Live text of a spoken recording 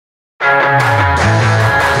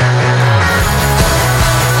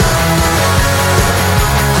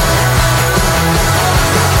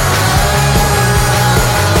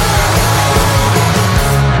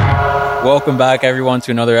Welcome back, everyone,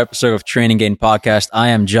 to another episode of Training Gain Podcast. I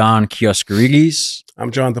am John Kioskarides. I'm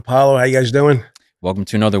John DePaulo. How you guys doing? Welcome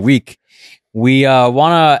to another week. We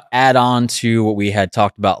want to add on to what we had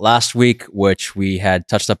talked about last week, which we had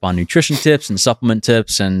touched up on nutrition tips and supplement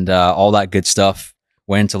tips and all that good stuff.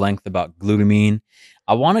 Went into length about glutamine.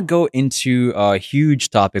 I want to go into a huge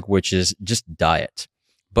topic, which is just diet.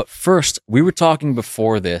 But first, we were talking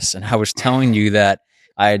before this, and I was telling you that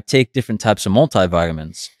I take different types of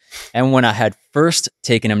multivitamins. And when I had first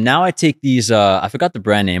taken them, now I take these, I forgot the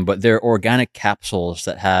brand name, but they're organic capsules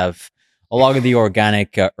that have a lot of the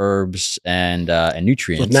organic herbs and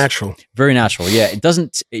nutrients. So natural. Very natural, yeah. It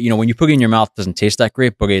doesn't, when you put it in your mouth, it doesn't taste that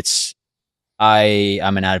great, but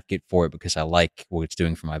I'm an advocate for it because I like what it's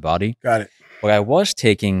doing for my body. Got it. But I was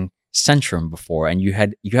taking Centrum before, and you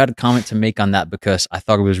had a comment to make on that because I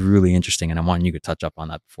thought it was really interesting, and I want you to touch up on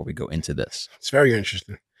that before we go into this. It's very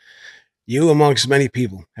interesting. You, amongst many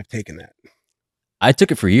people, have taken that. I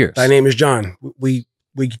took it for years. My name is John. We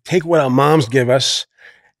take what our moms give us,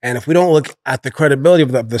 and if we don't look at the credibility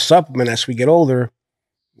of the supplement as we get older,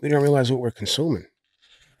 we don't realize what we're consuming.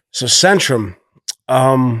 So Centrum,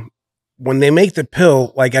 when they make the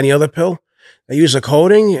pill, like any other pill, they use a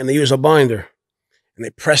coating and they use a binder, and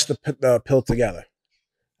they press the pill together.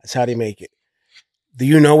 That's how they make it. Do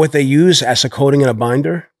you know what they use as a coating and a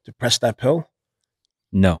binder to press that pill?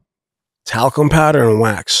 No. Talcum powder and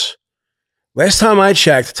wax. Last time I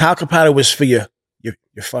checked, talcum powder was for your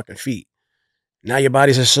fucking feet. Now your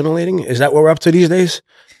body's assimilating. Is that what we're up to these days?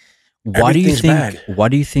 Why do you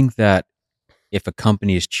think that if a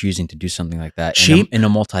company is choosing to do something like that in a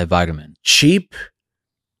multivitamin? Cheap,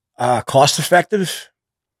 cost effective.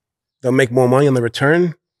 They'll make more money on the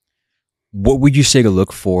return. What would you say to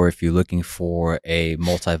look for if you're looking for a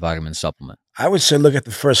multivitamin supplement? I would say look at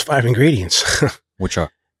the first 5 ingredients.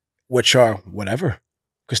 Which are whatever,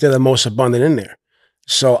 because they're the most abundant in there.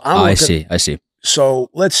 So I see. So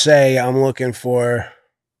let's say I'm looking for,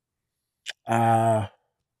 what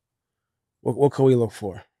can we look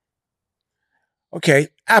for? Okay,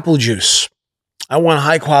 apple juice. I want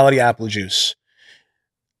high quality apple juice.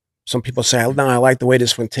 Some people say, no, I like the way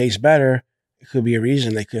this one tastes better. It could be a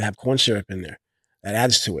reason. They could have corn syrup in there. That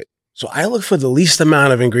adds to it. So I look for the least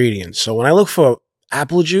amount of ingredients. So when I look for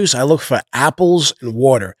apple juice, I look for apples and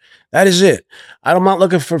water. That is it. I'm not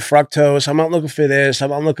looking for fructose. I'm not looking for this.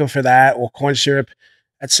 I'm not looking for that or corn syrup.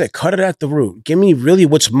 That's it. Cut it at the root. Give me really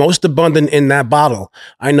what's most abundant in that bottle.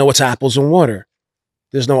 I know it's apples and water.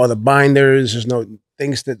 There's no other binders. There's no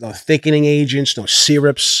no thickening agents, no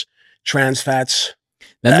syrups, trans fats.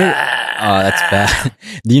 That's bad.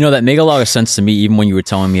 That made a lot of sense to me, even when you were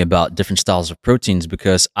telling me about different styles of proteins,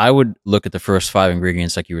 because I would look at the first 5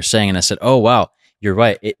 ingredients, like you were saying, and I said, oh, wow, you're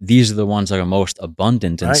right. These are the ones that are most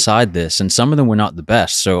abundant inside this. And some of them were not the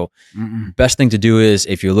best. So best thing to do is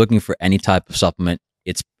if you're looking for any type of supplement,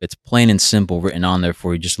 it's plain and simple written on there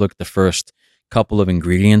for you. Just look at the first couple of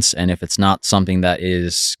ingredients. And if it's not something that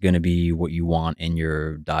is going to be what you want in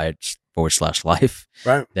your diet /life,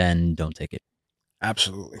 then don't take it.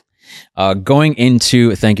 Absolutely.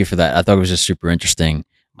 Thank you for that. I thought it was just super interesting.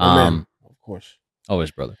 Of course.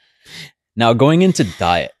 Always, brother. Now, going into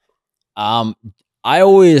diet, I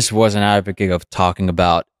always was an advocate of talking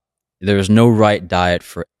about there's no right diet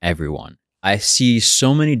for everyone. I see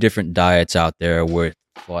so many different diets out there with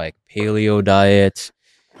like paleo diet,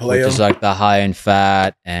 which is like the high in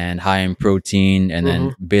fat and high in protein, and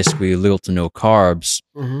then basically little to no carbs.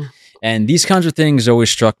 And these kinds of things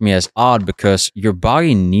always struck me as odd because your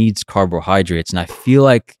body needs carbohydrates. And I feel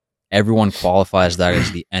like everyone qualifies that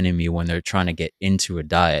as the enemy when they're trying to get into a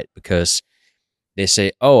diet because they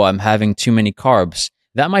say, oh, I'm having too many carbs.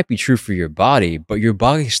 That might be true for your body, but your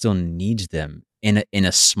body still needs them in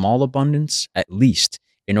a small abundance, at least,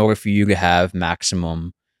 in order for you to have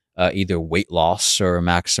maximum either weight loss or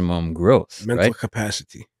maximum growth. Mental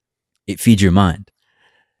capacity. It feeds your mind.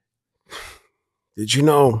 Did you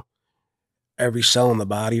know every cell in the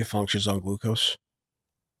body functions on glucose?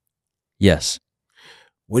 Yes.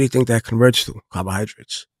 What do you think that converts to?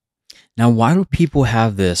 Carbohydrates. Now, why do people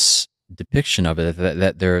have this depiction of it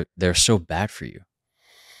that they're so bad for you?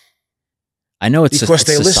 I know it's because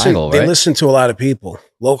they societal, listen. They listen to a lot of people.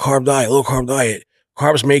 Low carb diet.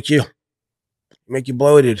 Carbs make you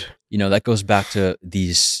bloated. That goes back to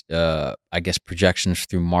these, I guess, projections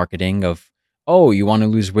through marketing of, oh, you want to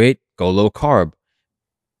lose weight? Go low carb.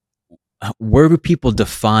 Where do people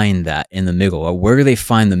define that in the middle? Or where do they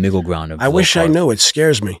find the middle ground of I wish carb? I knew. It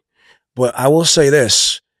scares me. But I will say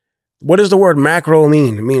this. What does the word macro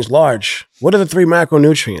mean? It means large. What are the 3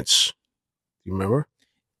 macronutrients? Do you remember?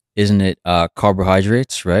 Isn't it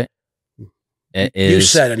carbohydrates, right? It You is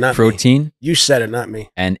said it, not me. protein You said it, not me.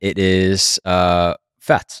 and it is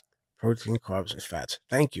fats. Protein, carbs, and fats.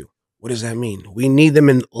 Thank you. What does that mean? We need them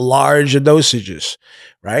in larger dosages,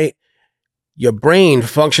 right? Your brain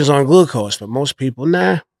functions on glucose, but most people,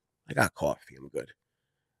 nah, I got coffee, I'm good.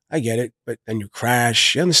 I get it, but then you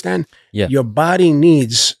crash. You understand? Yeah. Your body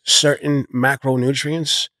needs certain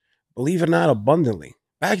macronutrients, believe it or not, abundantly.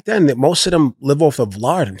 Back then, most of them live off of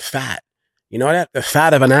lard and fat. You know that? The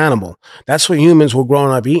fat of an animal. That's what humans were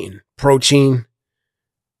growing up eating. Protein.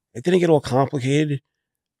 It didn't get all complicated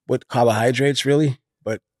with carbohydrates, really.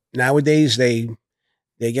 But nowadays, they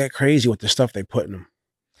get crazy with the stuff they put in them.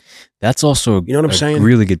 That's also You know what I'm a saying?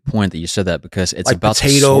 really good point that you said that, because it's Like about the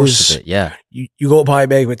potatoes. source of it. Yeah. You go buy a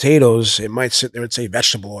bag of potatoes, it might sit there and say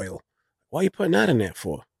vegetable oil. Why are you putting that in there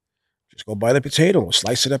for? Just go buy the potato,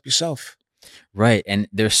 slice it up yourself. Right. And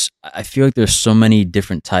I feel like there's so many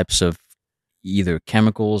different types of either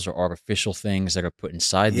chemicals or artificial things that are put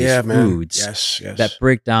inside these foods Yes. that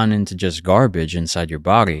break down into just garbage inside your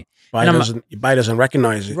body. Your body doesn't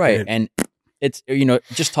recognize it. Right. And it's,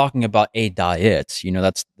 just talking about a diet,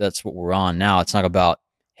 that's what we're on now. It's not about,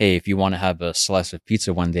 hey, if you want to have a slice of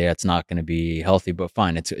pizza one day, that's not going to be healthy, but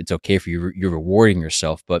fine. It's okay for you. You're rewarding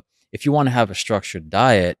yourself. But if you want to have a structured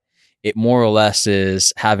diet, it more or less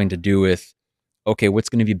is having to do with, okay, what's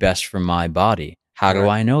going to be best for my body? How do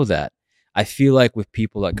I know that? I feel like with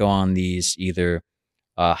people that go on these either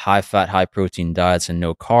high fat, high protein diets and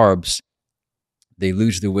no carbs, they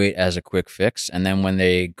lose the weight as a quick fix. And then when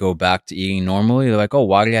they go back to eating normally, they're like, oh,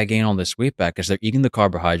 why did I gain all this weight back? Because they're eating the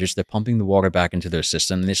carbohydrates, they're pumping the water back into their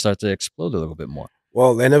system, and they start to explode a little bit more.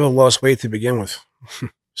 Well, they never lost weight to begin with.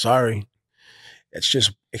 Sorry. It's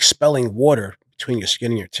just expelling water between your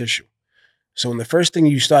skin and your tissue. So when the first thing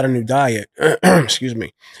you start a new diet, excuse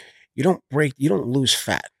me, you don't lose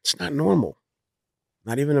fat. It's not normal.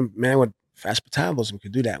 Not even a man with fast metabolism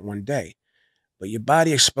could do that one day. But your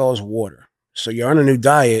body expels water. So you're on a new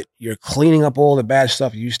diet, you're cleaning up all the bad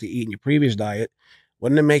stuff you used to eat in your previous diet.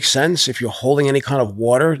 Wouldn't it make sense if you're holding any kind of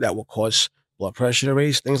water that will cause blood pressure to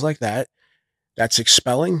raise, things like that? That's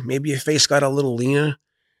expelling. Maybe your face got a little leaner.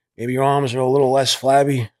 Maybe your arms are a little less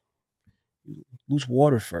flabby. Lose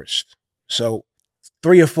water first. So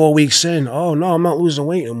 3 or 4 weeks in, oh no, I'm not losing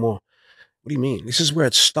weight anymore. What do you mean? This is where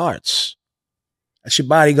it starts. That's your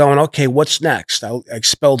body going, okay, what's next? I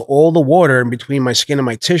expelled all the water in between my skin and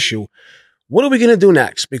my tissue. What are we going to do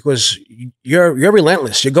next? Because you're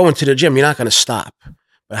relentless. You're going to the gym. You're not going to stop.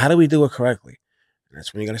 But how do we do it correctly? And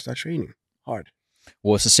that's when you got to start training hard.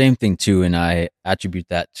 Well, it's the same thing too, and I attribute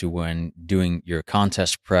that to when doing your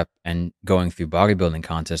contest prep and going through bodybuilding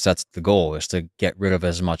contests. That's the goal, is to get rid of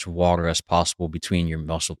as much water as possible between your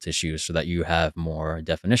muscle tissues so that you have more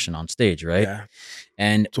definition on stage, right? Yeah.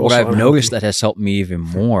 And what I've noticed that has helped me even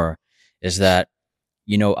more is that,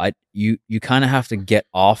 you kind of have to get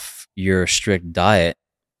off your strict diet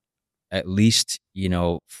at least,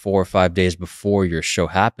 4 or 5 days before your show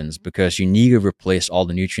happens, because you need to replace all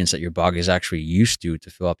the nutrients that your body is actually used to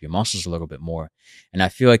fill up your muscles a little bit more. And I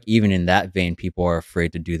feel like even in that vein, people are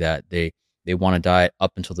afraid to do that. They want to diet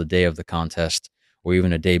up until the day of the contest or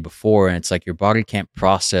even a day before. And it's like your body can't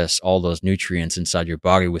process all those nutrients inside your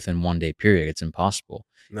body within 1 day period. It's impossible.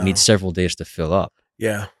 No. It needs several days to fill up.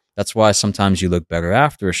 Yeah. That's why sometimes you look better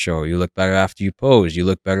after a show. You look better after you pose. You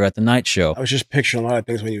look better at the night show. I was just picturing a lot of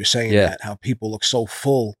things when you were saying that, how people look so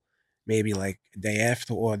full, maybe like a day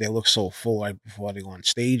after, or they look so full right before they go on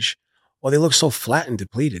stage, or they look so flat and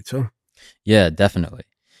depleted too. Yeah, definitely.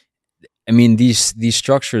 I mean, these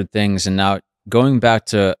structured things, and now going back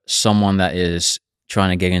to someone that is trying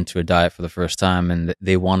to get into a diet for the first time and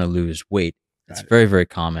they want to lose weight, it's very, very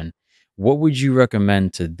common. What would you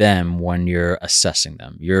recommend to them when you're assessing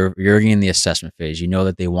them? You're in the assessment phase. You know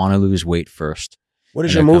that they want to lose weight first. What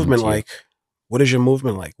is your movement like? What is your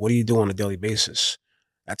movement like? What do you do on a daily basis?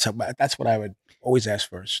 That's what I would always ask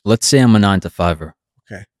first. Let's say I'm a 9-to-5er.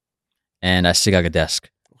 Okay. And I sit at a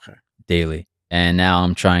desk. Okay. Daily. And now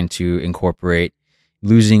I'm trying to incorporate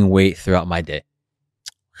losing weight throughout my day.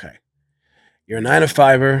 Okay. You're a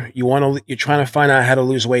 9-to-5er. You're trying to find out how to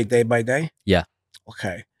lose weight day by day? Yeah.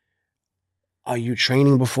 Okay. Are you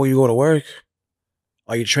training before you go to work?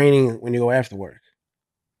 Are you training when you go after work?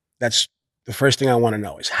 That's the first thing I want to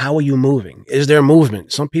know, is how are you moving? Is there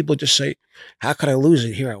movement? Some people just say, how could I lose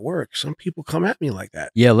it here at work? Some people come at me like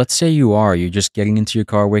that. Yeah, let's say you're just getting into your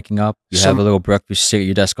car, waking up, you have a little breakfast, sit at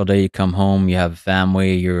your desk all day, you come home, you have a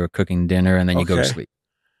family, you're cooking dinner, and then you go to sleep.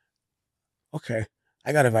 Okay.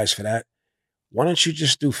 I got advice for that. Why don't you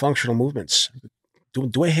just do functional movements?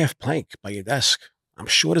 Do a half plank by your desk. I'm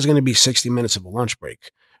sure there's going to be 60 minutes of a lunch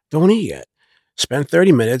break. Don't eat yet. Spend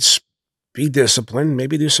 30 minutes, be disciplined.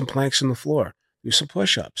 Maybe do some planks on the floor. Do some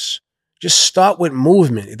push-ups. Just start with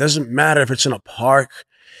movement. It doesn't matter if it's in a park,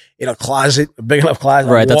 in a closet, a big enough closet.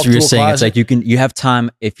 Right. That's walk what you're to a saying. It's closet. like you have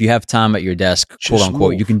time. If you have time at your desk, quote Just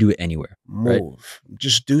unquote, you move. can do it anywhere. Right. Move.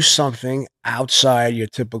 Just do something outside your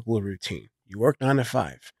typical routine. You work 9 to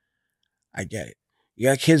 5. I get it. You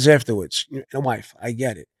got kids afterwards and a wife. I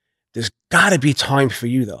get it. There's got to be time for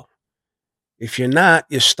you, though. If you're not,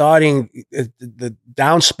 you're starting the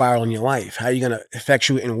down spiral in your life. How are you going to affect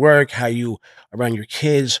you in work? How you around your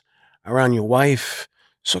kids, around your wife?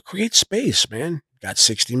 So create space, man. Got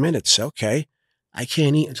 60 minutes. Okay. I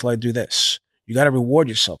can't eat until I do this. You got to reward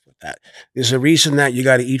yourself with that. There's a reason that you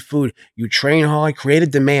got to eat food. You train hard, create a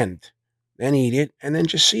demand, then eat it, and then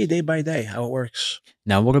just see day by day how it works.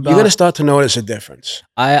 Now, what You're going to about? start to notice a difference.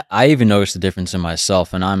 I even noticed the difference in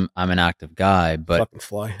myself, and I'm an active guy, but Fucking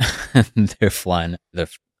fly. they're flying. They're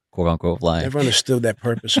quote unquote flying. Never understood that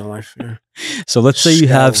purpose in life. Yeah. So let's say you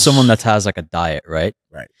have Spells. someone that has like a diet, right?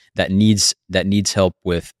 Right. That needs help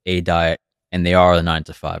with a diet, and they are a 9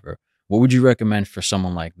 to 5er. What would you recommend for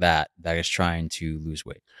someone like that is trying to lose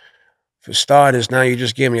weight? For starters, now you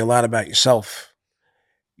just gave me a lot about yourself.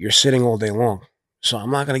 You're sitting all day long. So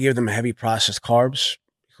I'm not going to give them heavy processed carbs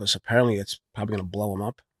because apparently it's probably going to blow them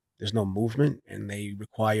up. There's no movement and they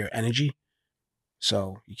require energy.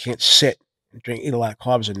 So you can't sit and eat a lot of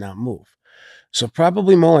carbs and not move. So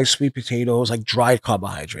probably more like sweet potatoes, like dried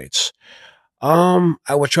carbohydrates. I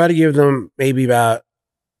would try to give them maybe about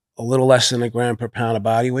a little less than a gram per pound of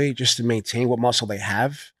body weight just to maintain what muscle they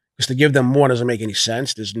have. Because to give them more doesn't make any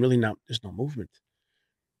sense. There's no movement.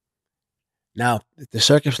 Now, if the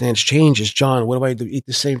circumstance changes, John, what do I do? Eat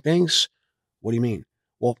the same things? What do you mean?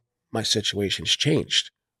 Well, my situation's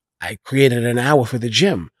changed. I created an hour for the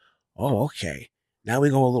gym. Oh, okay. Now we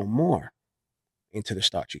go a little more into the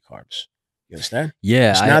starchy carbs. You understand?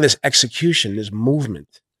 Yeah, So now there's execution, there's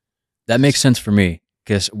movement. that makes sense for me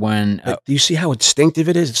because when But do you see how instinctive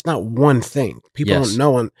it is? It's not one thing. People Yes. don't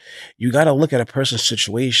know. And you got to look at a person's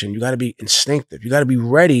situation. You got to be instinctive. You got to be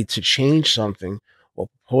ready to change something or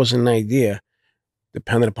propose an idea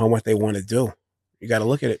depending upon what they want to do. You got to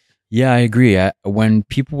look at it. yeah, I agree. When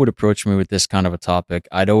people would approach me with this kind of a topic,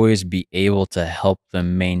 I'd always be able to help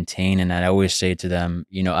them maintain, and I'd always say to them,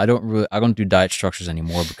 I don't do diet structures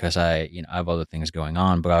anymore because I have other things going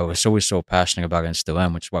on. But I was always so passionate about it and still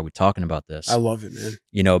am, which is why we're talking about this. I love it,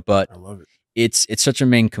 man. But I love it. it's such a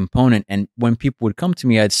main component. And when people would come to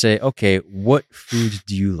me, I'd say, okay, what foods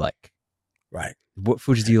do you like? Right. What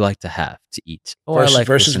foods do you like to have to eat? Oh, Versus, I like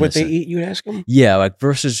versus this and what this they and- eat, you ask them? Yeah, like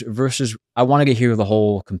versus. I want to hear the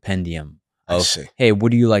whole compendium I of, see. hey,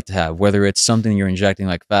 what do you like to have? Whether it's something you're injecting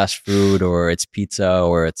like fast food or it's pizza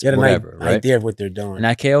or it's Get an whatever, right? idea of what they're doing. And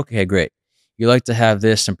okay, great. You like to have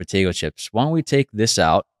this and potato chips. Why don't we take this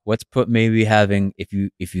out? Let's put maybe having, if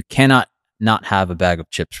you cannot not have a bag of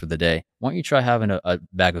chips for the day, why don't you try having a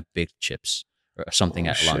bag of baked chips or something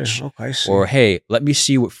at shit. lunch? Okay, I see. Or hey, let me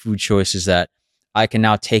see what food choices that I can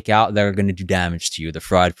now take out that are going to do damage to you. The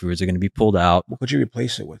fried foods are going to be pulled out. What could you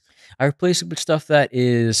replace it with? I replace it with stuff that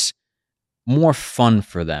is more fun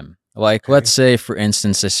for them. Like, Okay. let's say, for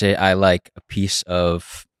instance, I say I like a piece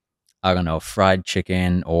of, I don't know, fried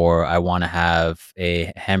chicken, or I want to have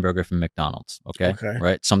a hamburger from McDonald's. Okay. Okay.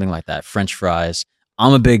 Right. Something like that. French fries.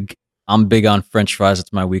 I'm big on French fries.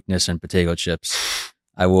 It's my weakness, and potato chips.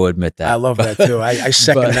 I will admit that. I love that too. I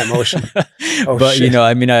second that motion. Oh, but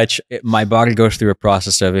shit. my body goes through a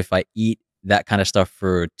process of, if I eat that kind of stuff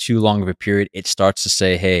for too long of a period, it starts to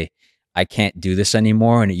say, hey, I can't do this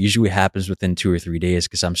anymore. And it usually happens within 2 or 3 days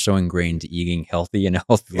because I'm so ingrained to eating healthy and a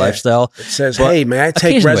healthy Yeah. lifestyle. It says, But hey, may I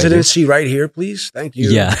take occasionally I do. residency right here, please? Thank you.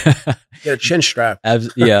 Yeah. Get a chin strap.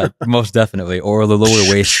 Yeah, most definitely. Or the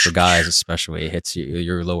lower waist for guys, especially. It hits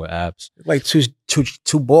your lower abs. Like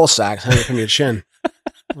two ball sacks hanging from your chin.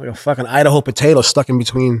 Like a fucking Idaho potato stuck in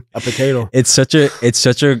between a potato. It's such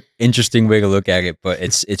a interesting way to look at it, but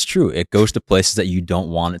it's true. It goes to places that you don't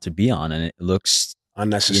want it to be on, and it looks,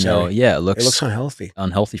 Unnecessary. it It looks looks unhealthy.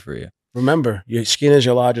 unhealthy for you. Remember, your skin is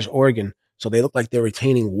your largest organ, so they look like they're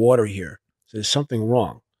retaining water here. So there's something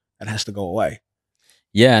wrong that has to go away.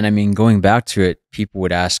 Yeah, and I mean, going back to it, people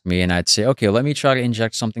would ask me, and I'd say, okay, let me try to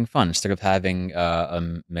inject something fun instead of having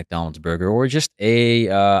a McDonald's burger or just a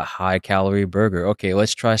high-calorie burger. Okay,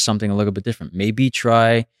 let's try something a little bit different. Maybe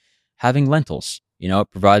try having lentils.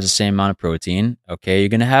 It provides the same amount of protein. Okay, you're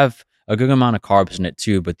going to have a good amount of carbs in it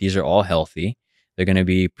too, but these are all healthy. They're going to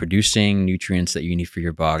be producing nutrients that you need for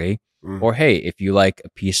your body. Mm. Or hey, if you like a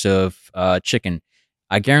piece of chicken,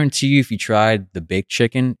 I guarantee you, if you tried the baked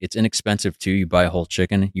chicken, it's inexpensive too. You buy a whole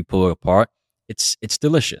chicken, you pull it apart. it's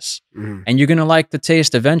delicious. Mhm. And you're going to like the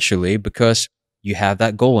taste eventually because you have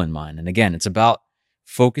that goal in mind. And again, it's about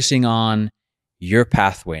focusing on your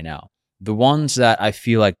pathway now. The ones that I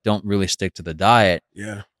feel like don't really stick to the diet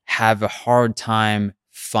Yeah. have a hard time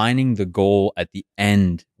finding the goal at the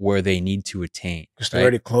end where they need to attain. Because they're right?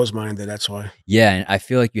 already closed-minded. That's why. Yeah, and I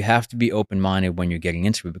feel like you have to be open-minded when you're getting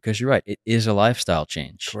into it because you're right. It is a lifestyle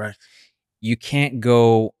change. Correct. You can't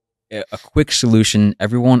go a quick solution.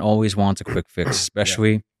 Everyone always wants a quick fix,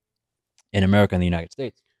 especially in America and the United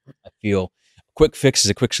States. I feel a quick fix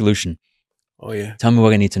is a quick solution. Oh, yeah. Tell me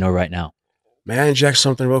what I need to know right now. May I inject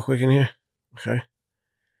something real quick in here? Okay.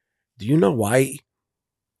 Do you know why,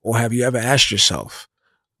 or have you ever asked yourself,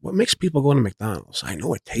 what makes people go to McDonald's? I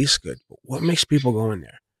know it tastes good, but what makes people go in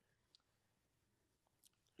there?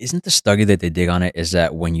 Isn't the study that they dig on it is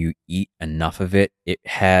that when you eat enough of it, it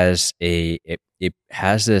has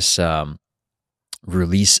this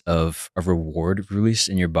release of a reward release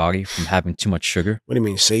in your body from having too much sugar. What do you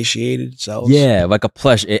mean, satiated cells? Yeah, like a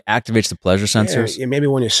pleasure. It activates the pleasure sensors. Yeah, maybe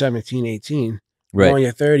when you're 17, 18. Right. When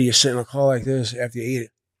you're 30, you're sitting in a car like this after you eat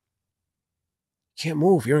it. You can't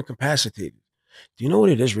move. You're incapacitated. Do you know what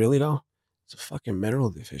it is really, though? It's a fucking mineral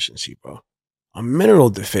deficiency, bro. A mineral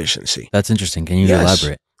deficiency. That's interesting. Can you Yes.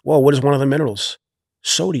 elaborate? Well, what is one of the minerals?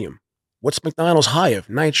 Sodium. What's McDonald's high of?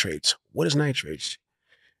 Nitrates. What is nitrates?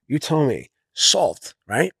 You tell me. Salt,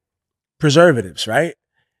 right? Preservatives, right?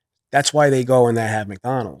 That's why they go and they have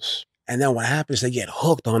McDonald's. And then what happens, they get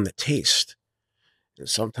hooked on the taste. And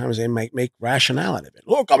sometimes they might make rationale out of it.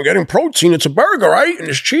 Look, I'm getting protein. It's a burger, right? And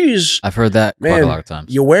there's cheese. I've heard that quite Man, a lot of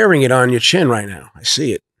times. You're wearing it on your chin right now. I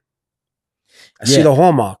see it. I see Yeah. the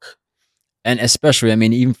hallmark. And especially, I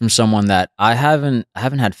mean, even from someone that I haven't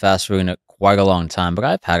had fast food in quite a long time, but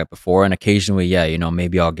I've had it before. And occasionally, yeah,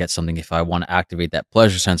 maybe I'll get something if I want to activate that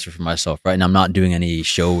pleasure sensor for myself, right? And I'm not doing any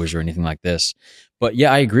shows or anything like this. But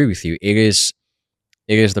yeah, I agree with you. It is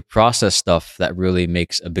the processed stuff that really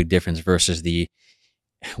makes a big difference versus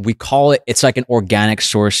we call it's like an organic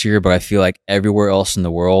source here, but I feel like everywhere else in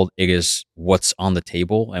the world, it is what's on the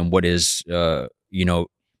table and what is,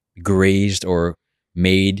 grazed or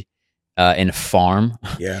made in a farm,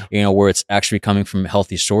 Yeah. where it's actually coming from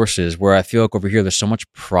healthy sources, where I feel like over here, there's so much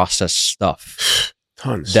processed stuff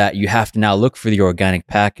Tons. that you have to now look for the organic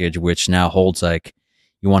package, which now holds like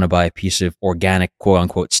you want to buy a piece of organic quote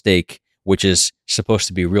unquote steak, which is supposed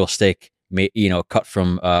to be real steak, cut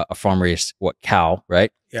from a farm raised cow,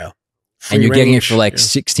 right? Yeah. And you're getting it range, for like yeah.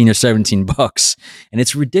 16 or 17 bucks. And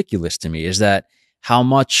it's ridiculous to me is that how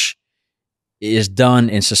much is done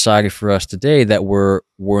in society for us today that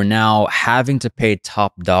we're now having to pay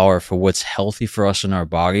top dollar for what's healthy for us in our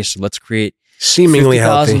bodies. So let's create Seemingly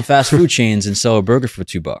 50,000 healthy. fast food chains and sell a burger for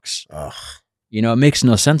 $2. Ugh. It makes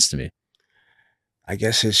no sense to me. I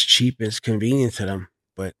guess it's cheap, it's convenient to them,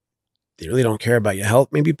 but they really don't care about your health.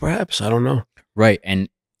 Maybe, perhaps, I don't know. Right. And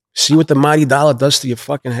See what the mighty dollar does to your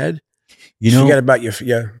fucking head. Forget about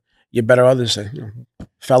your better others,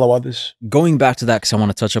 fellow others. going back to that, because I want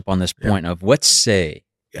to touch up on this point of let's say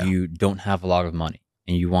Yeah. you don't have a lot of money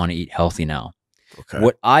and you want to eat healthy now. Okay.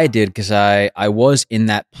 What I did, because I was in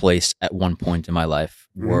that place at one point in my life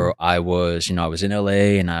where I was in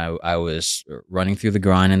LA and I was running through the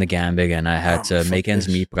grind and the gambig and I had to make ends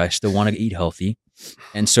meet, but I still wanted to eat healthy.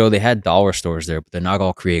 And so they had dollar stores there, but they're not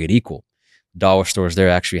all created equal. Dollar stores there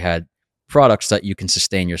actually had products that you can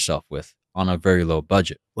sustain yourself with on a very low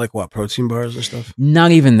budget. Like what, protein bars and stuff?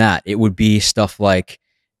 Not even that. It would be stuff like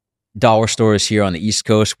dollar stores here on the East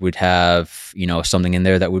Coast would have, something in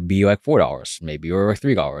there that would be like $4 maybe, or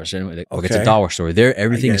 $3. And it's a Okay. dollar store. There,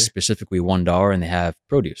 everything get is it. specifically $1 and they have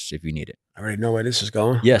produce if you need it. I already know where this is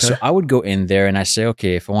going. Yeah. Okay. So I would go in there and I say,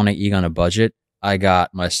 okay, if I want to eat on a budget, I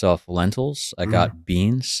got myself lentils, I got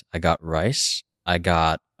beans, I got rice, I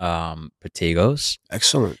got potatoes.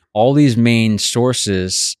 Excellent. All these main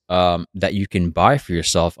sources that you can buy for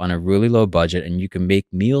yourself on a really low budget, and you can make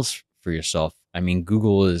meals for yourself. I mean,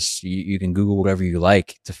 Google is, you can Google whatever you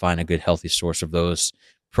like to find a good healthy source of those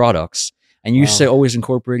products. And you say always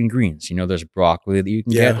incorporating greens. There's broccoli that you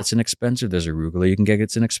can get. It's inexpensive. There's arugula you can get.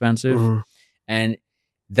 It's inexpensive. And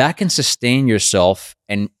that can sustain yourself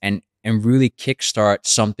and really kickstart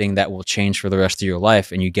something that will change for the rest of your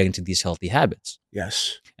life. And you get into these healthy habits.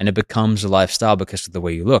 Yes. And it becomes a lifestyle because of the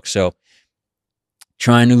way you look. So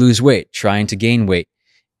trying to lose weight, trying to gain weight.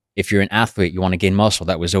 If you're an athlete, you want to gain muscle.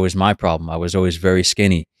 That was always my problem. I was always very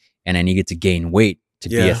skinny and I needed to gain weight to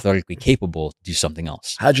be athletically capable to do something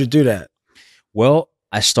else. How'd you do that? Well,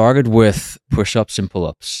 I started with push-ups and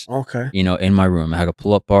pull-ups. Okay. In my room. I had a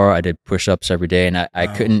pull-up bar. I did push-ups every day and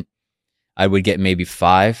I would get maybe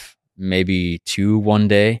 5, maybe 2 one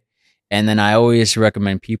day. And then I always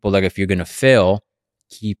recommend people that if you're going to fail,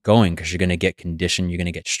 keep going because you're going to get conditioned, you're going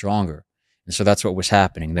to get stronger. And so that's what was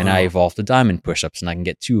happening. Then I evolved to diamond push-ups and I can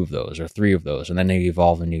get 2 of those or 3 of those. And then they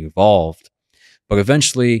evolved and evolved. But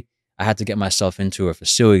eventually I had to get myself into a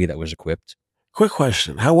facility that was equipped. Quick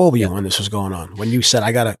question. How old were you when this was going on? When you said,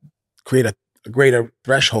 I got to create a greater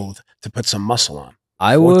threshold to put some muscle on?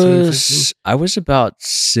 I 14, was about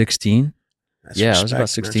 16. That's Yeah, respect. I was about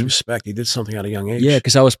 16. That's respect. You did something at a young age. Yeah,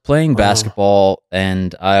 because I was playing Wow. basketball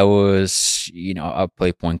and I was, I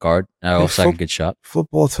played point guard. I also had a good shot.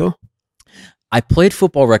 Football too? I played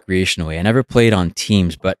football recreationally. I never played on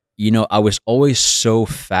teams, but I was always so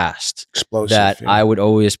fast Explosive. that I would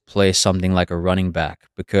always play something like a running back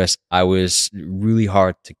because I was really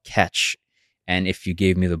hard to catch. And if you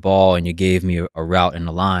gave me the ball and you gave me a route in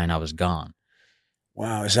the line, I was gone.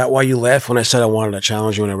 Wow. Is that why you laughed when I said I wanted to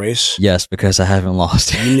challenge you in a race? Yes, because I haven't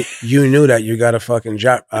lost. You knew that you got a fucking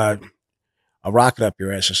a rocket up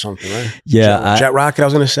your ass or something, right? Yeah, jet rocket. I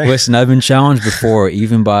was gonna say. Listen, I've been challenged before,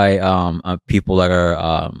 even by people that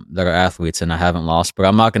are athletes, and I haven't lost. But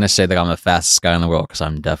I'm not gonna say that I'm the fastest guy in the world because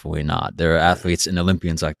I'm definitely not. There are athletes and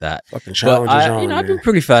Olympians like that. Fucking challenges but I've been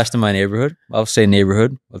pretty fast in my neighborhood. I'll say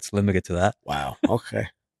neighborhood. Let's limit it to that. Wow. Okay.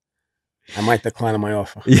 I might decline on my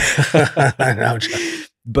offer. Yeah.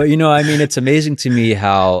 But it's amazing to me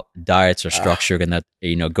how diets are structured, and that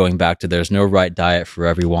going back to there's no right diet for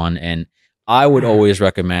everyone. And I would always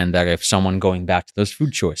recommend that if someone going back to those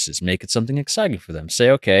food choices, make it something exciting for them. Say,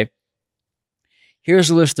 okay, here's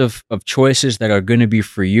a list of choices that are going to be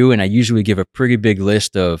for you. And I usually give a pretty big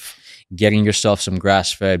list of getting yourself some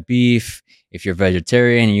grass-fed beef. If you're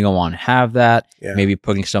vegetarian and you don't want to have that, maybe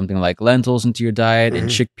putting something like lentils into your diet and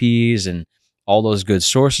chickpeas and all those good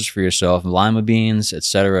sources for yourself, lima beans, et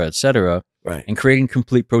cetera, right? And creating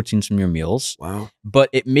complete proteins from your meals. Wow. But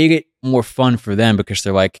it made it more fun for them because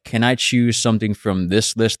they're like, can I choose something from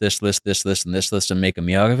this list, this list, this list, and this list and make a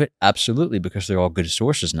meal out of it? Absolutely, because they're all good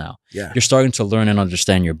sources now. Yeah. You're starting to learn and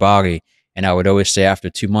understand your body. And I would always say after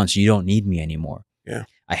 2 months, you don't need me anymore. Yeah.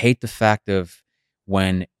 I hate the fact of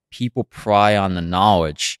when people pry on the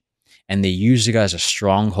knowledge and they use it as a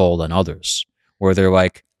stronghold on others, where they're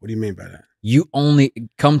like, what do you mean by that? You only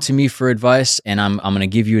come to me for advice and I'm going to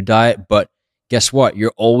give you a diet, but guess what?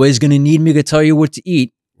 You're always going to need me to tell you what to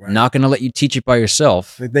eat. Right. Not going to let you teach it by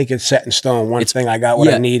yourself. They think it's set in stone. One thing, I got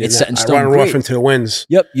what I need. It's set in stone. I run off into the winds.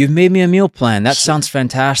 Yep. You've made me a meal plan. That sounds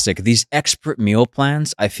fantastic. These expert meal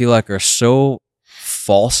plans, I feel like, are so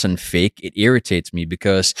false and fake. It irritates me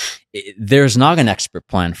because there's not an expert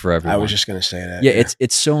plan for everyone. I was just going to say that. Yeah.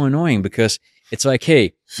 It's so annoying because it's like,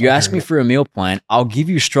 hey, you asked me for a meal plan. I'll give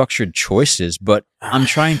you structured choices, but I'm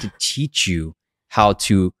trying to teach you how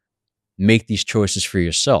to make these choices for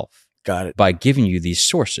yourself. Got it. By giving you these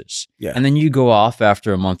sources. Yeah. And then you go off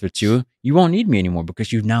after a month or two, you won't need me anymore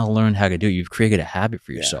because you've now learned how to do it. You've created a habit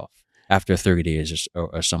for yourself after 30 days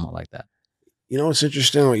or something like that. You know, it's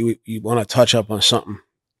interesting. You want to touch up on something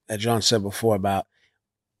that John said before about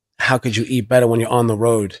how could you eat better when you're on the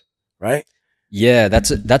road, right? Yeah,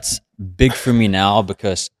 that's big for me now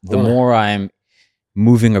because the more I'm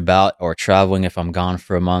moving about or traveling, if I'm gone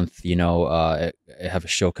for a month, I have a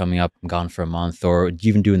show coming up, I'm gone for a month, or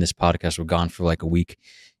even doing this podcast, we're gone for like a week.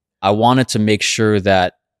 I wanted to make sure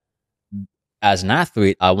that as an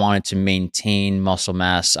athlete, I wanted to maintain muscle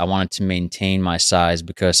mass. I wanted to maintain my size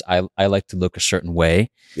because I like to look a certain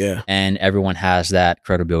way. Yeah. And everyone has that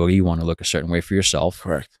credibility. You want to look a certain way for yourself.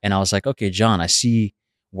 Correct. And I was like, okay, John, I see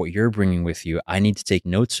what you're bringing with you. I need to take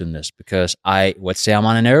notes from this because let's say I'm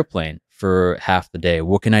on an airplane for half the day.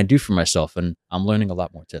 What can I do for myself? And I'm learning a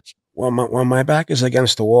lot more tips. Well, when my back is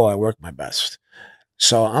against the wall, I work my best.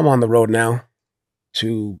 So I'm on the road now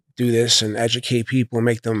to do this and educate people and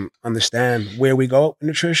make them understand where we go in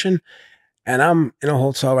nutrition. And I'm in a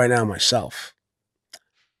hotel right now myself.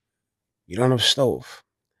 You don't have a stove.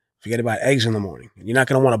 Forget about eggs in the morning. You're not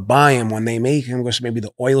going to want to buy them when they make them because maybe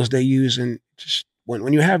the oils they use. And just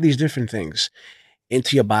when you have these different things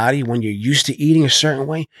into your body, when you're used to eating a certain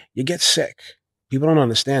way, you get sick. People don't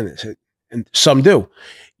understand this. And some do.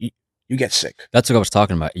 You get sick. That's what I was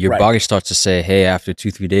talking about. Your body starts to say, hey, after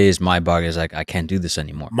 2-3 days, my body is like, I can't do this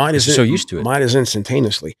anymore. Mine is so used to it. Mine is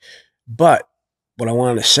instantaneously. But what I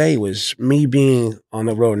wanted to say was me being on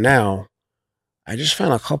the road now, I just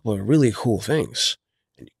found a couple of really cool things.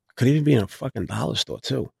 It could even be in a fucking dollar store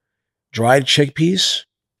too. Dried chickpeas,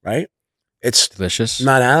 right? It's delicious.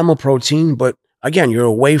 Not animal protein, but again, you're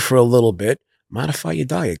away for a little bit. Modify your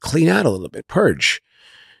diet. Clean out a little bit. Purge.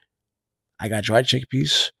 I got dried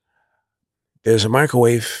chickpeas. There's a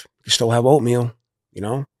microwave. You still have oatmeal,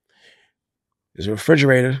 There's a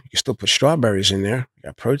refrigerator. You can still put strawberries in there. You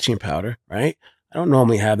got protein powder, right? I don't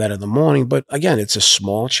normally have that in the morning, but again, it's a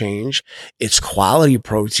small change. It's quality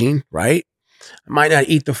protein, right? I might not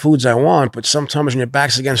eat the foods I want, but sometimes when your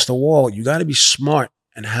back's against the wall, you got to be smart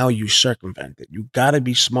in how you circumvent it. You got to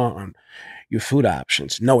be smart on your food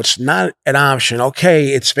options. No, it's not an option. Okay,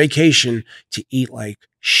 it's vacation to eat like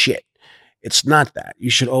shit. It's not that. You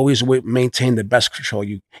should always maintain the best control.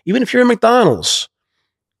 You, even if you're at McDonald's,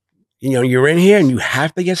 you're in here and you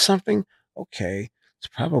have to get something. Okay, it's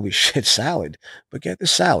probably shit salad, but get the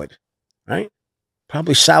salad, right?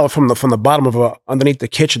 Probably salad from the bottom of underneath the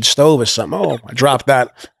kitchen stove or something. Oh, I dropped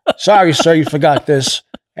that. Sorry, sir, you forgot this.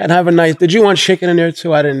 And have a nice. Did you want chicken in there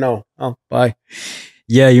too? I didn't know. Oh, bye.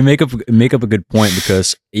 Yeah, you make up a good point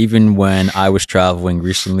because even when I was traveling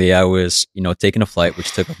recently, I was taking a flight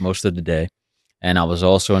which took up most of the day, and I was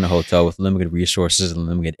also in a hotel with limited resources and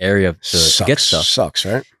limited area to get stuff. Sucks,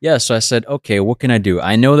 right? Yeah, so I said, okay, what can I do?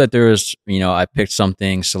 I know that there's, I picked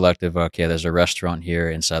something selective. Okay, there's a restaurant here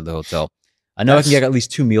inside the hotel. I know I can get at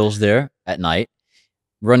least 2 meals there at night,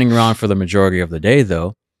 running around for the majority of the day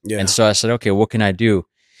though. Yeah. And so I said, okay, what can I do?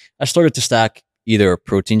 I started to stack either a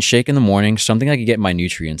protein shake in the morning, something I could get my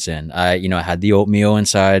nutrients in. I had the oatmeal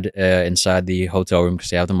inside the hotel room because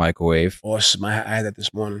they have the microwave. Awesome. I had that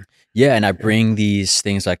this morning. Yeah, and I bring these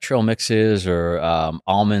things like trail mixes or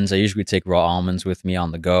almonds. I usually take raw almonds with me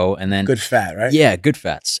on the go, and then good fat, right? Yeah, good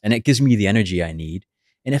fats, and it gives me the energy I need.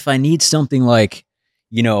 And if I need something like,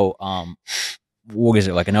 what is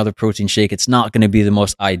it, like another protein shake, it's not going to be the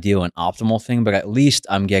most ideal and optimal thing, but at least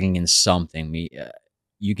I'm getting in something.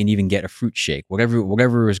 You can even get a fruit shake,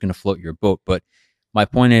 whatever is going to float your boat. But my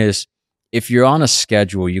point is, if you're on a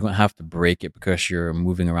schedule, you don't have to break it because you're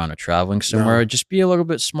moving around or traveling somewhere. No. Just be a little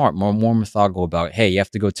bit smart, more methodical about it. Hey, you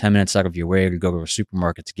have to go 10 minutes out of your way to go to a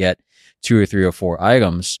supermarket to get 2 or 3 or 4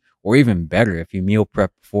 items, or even better, if you meal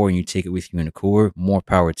prep before and you take it with you in a cooler, more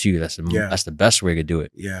power to you. That's the best way to do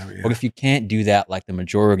it. Yeah. But if you can't do that, like the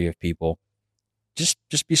majority of people, just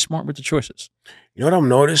be smart with the choices. You know what I'm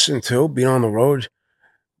noticing too, being on the road,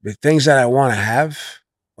 the things that I want to have,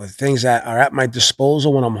 or the things that are at my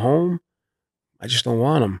disposal when I'm home, I just don't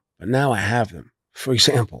want them, but now I have them. For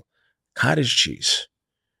example, cottage cheese.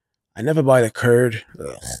 I never buy the curd,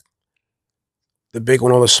 the big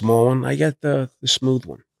one or the small one. I get the smooth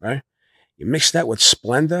one, right? You mix that with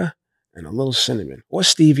Splenda and a little cinnamon or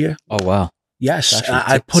stevia. Oh wow! Yes,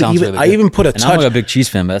 I even put a touch. I'm not a big cheese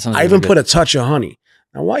fan, but that sounds. I even put a touch of honey.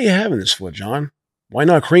 Now, why are you having this for, John? Why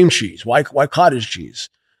not cream cheese? Why cottage cheese?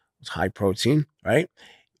 It's high protein, right?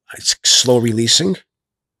 It's slow releasing.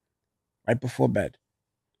 Right before bed.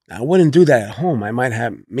 Now, I wouldn't do that at home. I might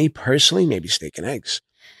have, me personally, maybe steak and eggs.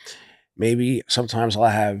 Maybe sometimes I'll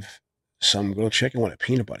have some grilled chicken with a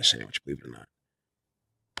peanut butter sandwich, believe it or not.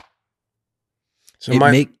 So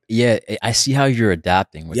I see how you're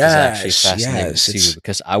adapting, which is actually fascinating to see,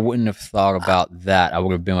 because I wouldn't have thought about that. I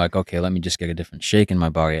would have been like, okay, let me just get a different shake in my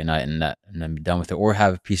body at night and then be done with it, or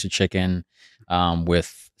have a piece of chicken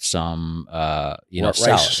with some salad or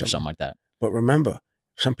something like that. But remember,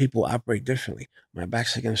 some people operate differently. My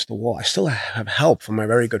back's against the wall. I still have help from my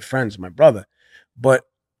very good friends, my brother, but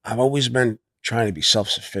I've always been trying to be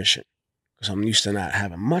self-sufficient because I'm used to not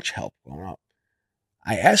having much help growing up.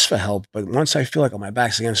 I ask for help, but once I feel like my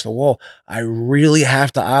back's against the wall, I really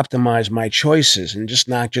have to optimize my choices and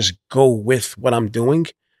not just go with what I'm doing.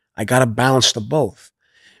 I got to balance the both,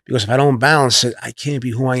 because if I don't balance it, I can't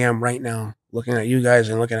be who I am right now, looking at you guys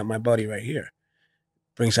and looking at my buddy right here.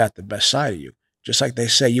 Brings out the best side of you. Just like they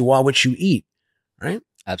say, you are what you eat, right?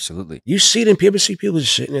 Absolutely. You see it in people. See people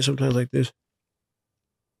just sitting there sometimes like this.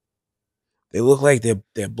 They look like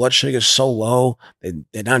their blood sugar is so low.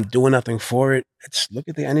 They're not doing nothing for it. Look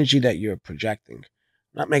at the energy that you're projecting. I'm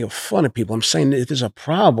not making fun of people. I'm saying that if there's a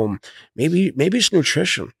problem, maybe it's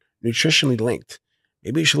nutritionally linked.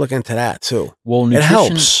 Maybe you should look into that too. Well, it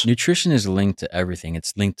helps. Nutrition is linked to everything.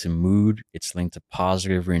 It's linked to mood. It's linked to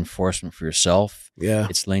positive reinforcement for yourself. Yeah.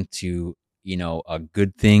 It's linked to,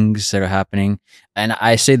 good things that are happening. And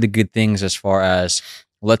I say the good things as far as,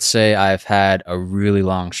 let's say I've had a really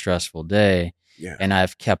long, stressful day, and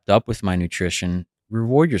I've kept up with my nutrition.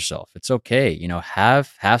 Reward yourself. It's okay.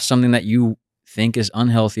 Have something that you think is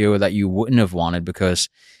unhealthy or that you wouldn't have wanted, because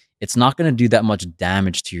it's not going to do that much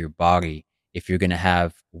damage to your body if you're going to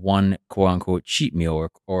have one quote unquote cheat meal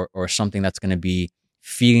or something that's going to be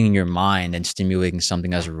feeding your mind and stimulating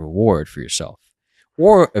something as a reward for yourself.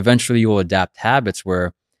 Or eventually you'll adapt habits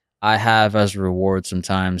where I have as a reward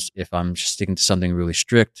sometimes, if I'm just sticking to something really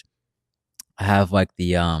strict, I have like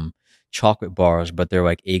the chocolate bars, but they're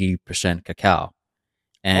like 80% cacao.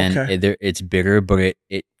 and Okay. it's bitter, but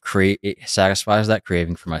it satisfies that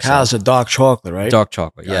craving for myself. How's a dark chocolate, right? Dark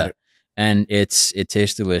chocolate, Got yeah. it. And it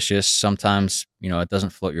tastes delicious. Sometimes, it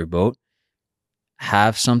doesn't float your boat.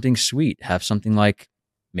 Have something sweet. Have something like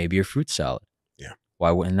maybe a fruit salad. Yeah.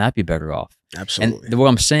 Why wouldn't that be better off? Absolutely. And what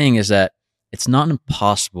I'm saying is that it's not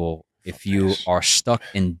impossible if you Yes. are stuck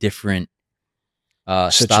in different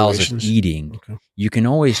styles of Situations. eating. Okay. You can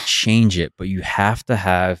always change it, but you have to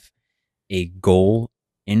have a goal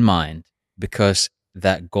in mind, because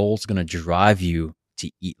that goal is going to drive you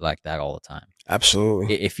to eat like that all the time.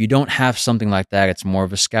 Absolutely. If you don't have something like that, it's more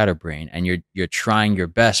of a scatterbrain, and you're trying your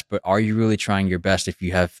best, but are you really trying your best if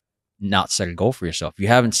you have not set a goal for yourself? You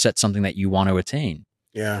haven't set something that you want to attain.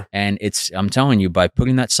 Yeah. And I'm telling you, by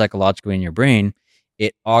putting that psychologically in your brain,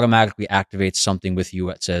 it automatically activates something with you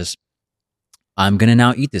that says, I'm going to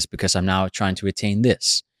now eat this because I'm now trying to attain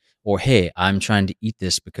this. Or, hey, I'm trying to eat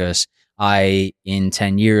this because I, in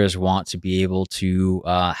 10 years, want to be able to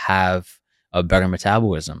have a better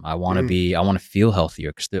metabolism. I want to feel healthier,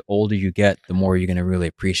 because the older you get, the more you're going to really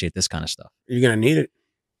appreciate this kind of stuff. You're going to need it.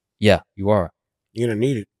 Yeah, you are. You're going to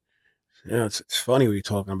need it. It's funny what you're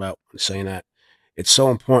talking about saying that. It's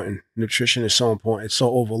so important. Nutrition is so important. It's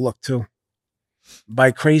so overlooked too.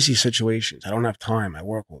 By crazy situations. I don't have time. I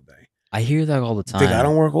work all day. I hear that all the time. Think I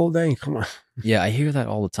don't work all day? Come on. Yeah, I hear that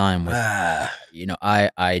all the time. With,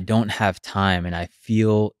 I don't have time, and I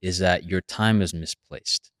feel is that your time is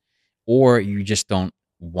misplaced, or you just don't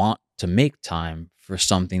want to make time for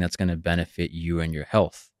something that's going to benefit you and your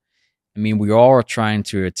health. I mean, we all are trying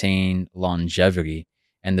to attain longevity,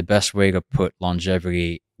 and the best way to put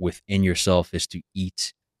longevity within yourself is to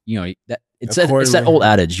eat. It's that old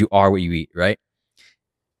adage: you are what you eat, right?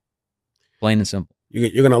 Plain and simple. You're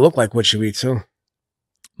going to look like what you eat too.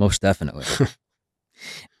 Most definitely.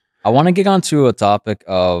 I want to get onto a topic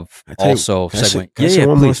of also segueing. Can I say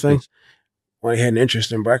one more thing? When I had an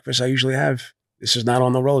interest in breakfast, I usually have. This is not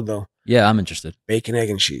on the road though. Yeah, I'm interested. Bacon, egg,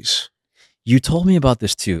 and cheese. You told me about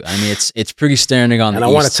this too. I mean, it's pretty standard on the East.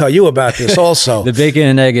 And I want to tell you about this also. The bacon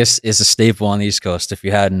and egg is a staple on the East Coast, if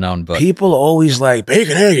you hadn't known. But people always like,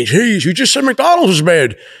 bacon, egg, and cheese. You just said McDonald's was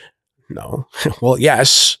bad. No. Well,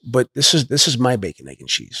 yes, but this is my bacon, egg, and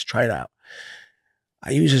cheese. Try it out. I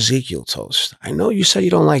use Ezekiel toast. I know you said you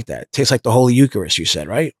don't like that. It tastes like the Holy Eucharist, you said,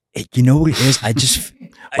 right? You know what it is? I just...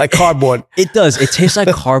 like cardboard. It does. It tastes like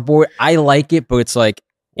cardboard. I like it, but it's like,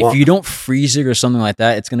 if you don't freeze it or something like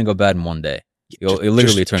that, it's going to go bad in one day. It'll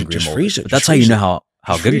literally turn green mold. Freeze it. But that's how you know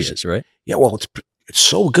how good it is, right? Yeah, well, it's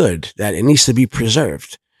so good that it needs to be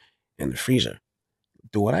preserved in the freezer.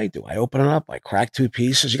 Do what I do. I open it up. I crack 2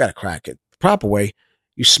 pieces. You got to crack it the proper way.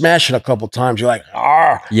 You smash it a couple times. You're like,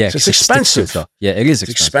 yeah, it's expensive. Yeah, it is expensive.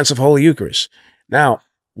 It's expensive Holy Eucharist. Now,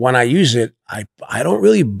 when I use it, I don't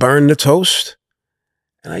really burn the toast,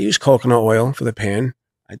 and I use coconut oil for the pan.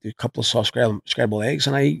 I do a couple of soft scrambled eggs,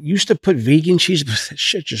 and I used to put vegan cheese, but that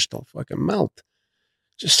shit just don't fucking melt.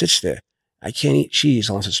 It just sits there. I can't eat cheese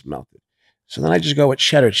unless it's melted. So then I just go with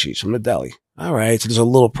cheddar cheese from the deli. All right, so there's a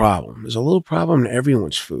little problem. There's a little problem in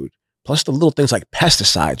everyone's food. Plus the little things like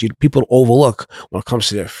pesticides people overlook when it comes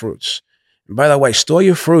to their fruits. And by the way, store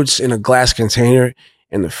your fruits in a glass container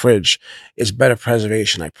in the fridge. It's better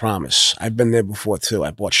preservation, I promise. I've been there before too.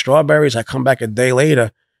 I bought strawberries. I come back a day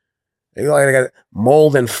later. They got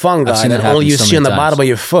mold and fungi that only you see on the bottom of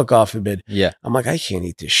your foot, God forbid. Yeah. I'm like, I can't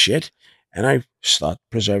eat this shit. And I start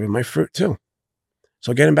preserving my fruit too.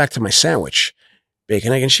 So getting back to my sandwich,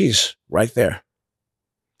 bacon, egg, and cheese, right there.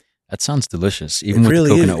 That sounds delicious, even with the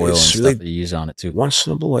coconut oil and stuff that you use on it too. Once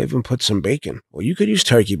in a blue, I even put some bacon. Well, you could use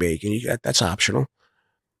turkey bacon. That's optional.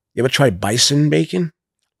 You ever tried bison bacon?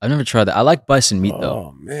 I've never tried that. I like bison meat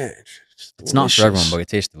though. Oh man, it's not for everyone, but it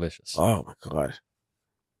tastes delicious. Oh my God.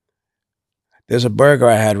 There's a burger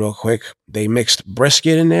I had real quick. They mixed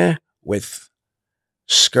brisket in there with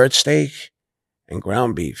skirt steak and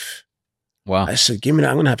ground beef. Wow. I said, give me that.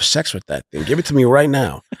 I'm going to have sex with that thing. Give it to me right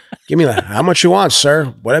now. Give me that. How much you want, sir?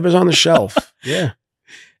 Whatever's on the shelf. Yeah.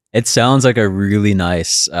 It sounds like a really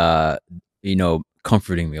nice,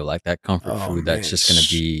 comforting meal, like that comfort food that's just going to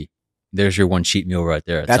be, there's your one cheat meal right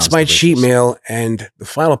there. That's my cheat meal. And the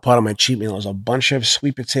final part of my cheat meal is a bunch of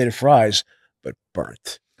sweet potato fries, but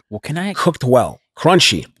burnt. Well, cooked well,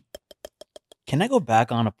 crunchy. Can I go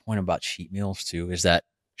back on a point about cheat meals too? Is that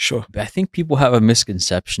sure? I think people have a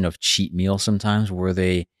misconception of cheat meals sometimes, where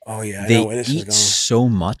they eat so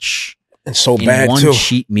much and so bad in one too.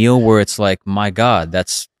 cheat meal, where it's like, my God,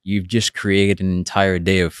 you've just created an entire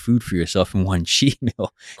day of food for yourself in one cheat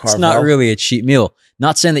meal. It's not really a cheat meal.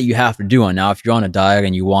 Not saying that you have to do it. Now, if you're on a diet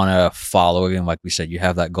and you want to follow it, and like we said, you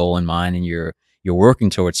have that goal in mind and you're you're working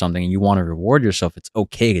towards something and you want to reward yourself, it's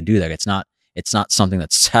okay to do that. It's not something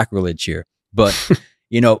that's sacrilege here. But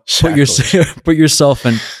Sacrilege. put yourself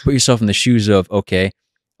in the shoes of, okay,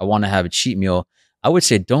 I want to have a cheat meal. I would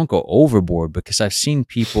say don't go overboard, because I've seen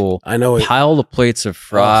people I know it. pile the plates of Ugh.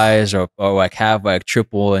 fries or like have like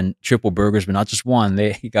triple burgers, but not just one.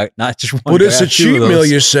 They got not just one. But they it's a got two cheat of meal,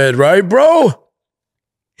 those. you said, right, bro?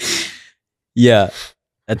 Yeah,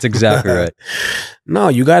 that's exactly right. No,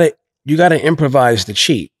 you gotta improvise the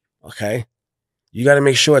cheat. Okay. You got to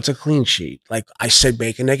make sure it's a clean cheat. Like I said,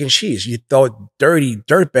 bacon, egg, and cheese. You throw a dirty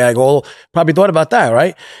dirt bag all, probably thought about that,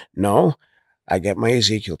 right? No, I get my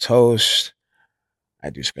Ezekiel toast. I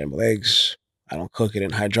do scrambled eggs. I don't cook it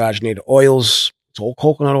in hydrogenated oils. It's all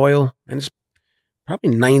coconut oil. And it's probably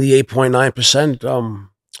 98.9%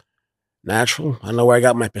 natural. I don't know where I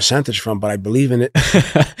got my percentage from, but I believe in it.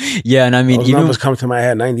 Yeah, and I mean, Those numbers come to my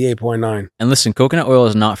head, 98.9. and listen, coconut oil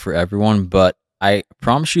is not for everyone, but I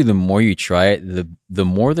promise you, the more you try it, the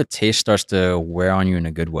more the taste starts to wear on you in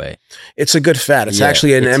a good way. It's a good fat. It's Yeah,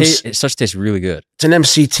 actually it starts to taste really good. it's an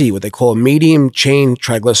MCT, what they call a medium chain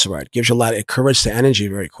triglyceride. Gives you a lot. It converts to energy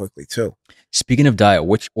very quickly too. Speaking of diet,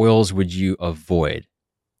 which oils would you avoid?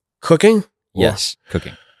 Cooking, Yes,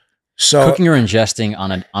 cooking. So Cooking or ingesting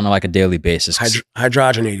on like a daily basis.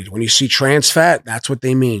 hydrogenated. When you see trans fat, that's what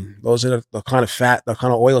they mean. Those are the kind of fat, the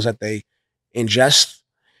kind of oils that they ingest.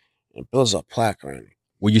 It builds up plaque around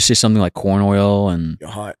Would you say something like corn oil and your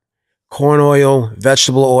heart. Corn oil,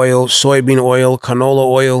 vegetable oil, soybean oil, canola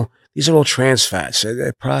oil. These are all trans fats.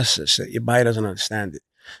 They're processed. Your body doesn't understand it.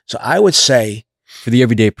 So I would say, for the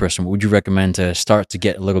everyday person, what would you recommend to start to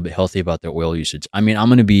get a little bit healthy about their oil usage? I mean, I'm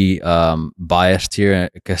going to be biased here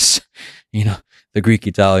because, the Greek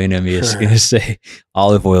Italian in me is going to say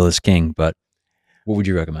olive oil is king, but what would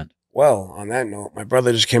you recommend? well, on that note, my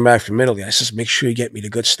brother just came back from Italy. I said, make sure you get me the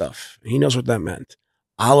good stuff. And he knows what that meant.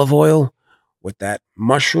 Olive oil with that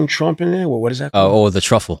mushroom trump in there. Well, what is that called? The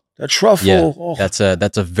truffle. The truffle. Yeah, Oh. that's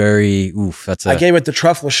a very I gave it the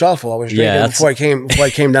truffle shuffle. I was drinking before I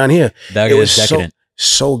came down here. That It is was decadent.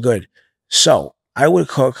 so good. So I would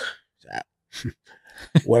cook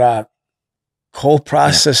with a cold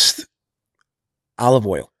processed olive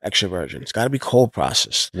oil, extra virgin. It's got to be cold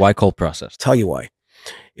processed. Why cold processed? Tell you why.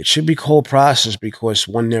 It should be cold processed because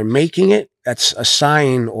when they're making it, that's a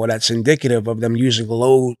sign or that's indicative of them using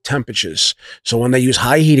low temperatures. So when they use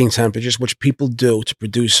high heating temperatures, which people do to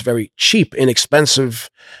produce very cheap, inexpensive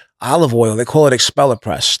olive oil, they call it expeller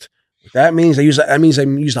pressed. That means they use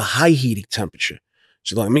a high heating temperature.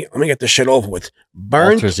 So let me get this shit over with.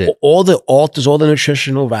 Burnt Alters it. all the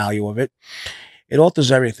nutritional value of it. It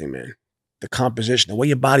alters everything, man. The composition, the way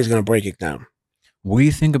your body's gonna break it down. What do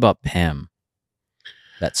you think about Pam?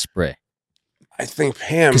 That spray. I think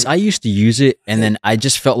Pam, Because I used to use it, and then I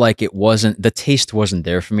just felt like the taste wasn't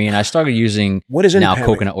there for me, and I started using what is in now Pam?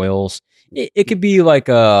 coconut oils. It could be like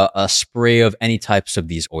a spray of any types of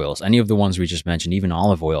these oils, any of the ones we just mentioned, even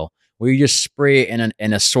olive oil, where you just spray it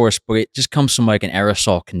in a source, but it just comes from like an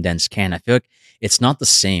aerosol condensed can. I feel like it's not the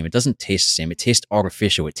same. It doesn't taste the same. It tastes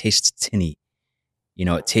artificial. It tastes tinny.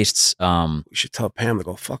 It tastes We should tell Pam to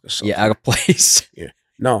go fuck herself. yeah, out of place. Yeah.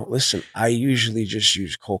 No, listen, I usually just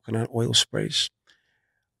use coconut oil sprays,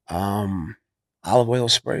 olive oil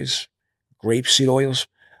sprays, grapeseed oils.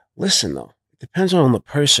 Listen, though, it depends on the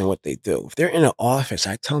person, what they do. If they're in an office,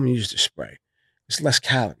 I tell them to use the spray. It's less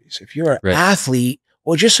calories. If you're an Right. athlete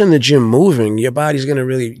or just in the gym moving, your body's going to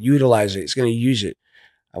really utilize it. It's going to use it.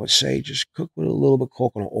 I would say just cook with a little bit of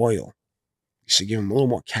coconut oil. You should give them a little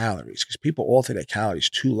more calories because people alter their calories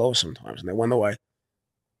too low sometimes and they wonder why.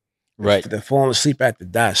 Right. If they're falling asleep at the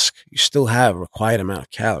desk, you still have a required amount of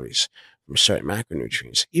calories from certain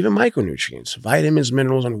macronutrients, even micronutrients, vitamins,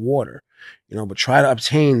 minerals, and water. But try to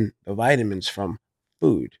obtain the vitamins from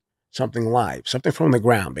food, something live, something from the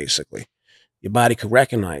ground, basically. Your body could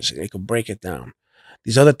recognize it. It could break it down.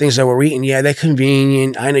 These other things that we're eating, yeah, they're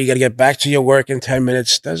convenient. I know you got to get back to your work in 10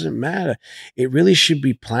 minutes. Doesn't matter. It really should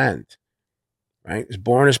be planned, right? As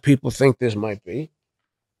boring as people think this might be,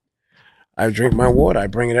 I drink my water. I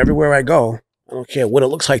bring it everywhere I go. I don't care what it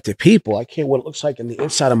looks like to people. I care what it looks like in the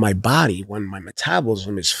inside of my body when my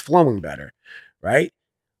metabolism is flowing better, right?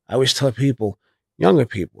 I always tell people, younger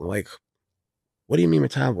people, like, what do you mean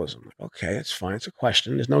metabolism? Like, okay, that's fine. It's a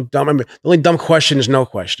question. There's no dumb. The only dumb question is no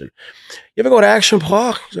question. You ever go to Action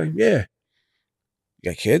Park? He's like, yeah.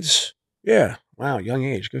 You got kids? Yeah. Wow, young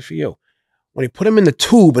age. Good for you. When you put them in the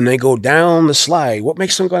tube and they go down the slide, what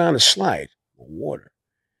makes them go down the slide? Water.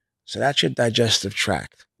 So that's your digestive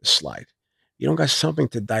tract, the slide. You don't got something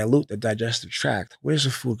to dilute the digestive tract. Where's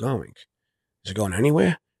the food going? Is it going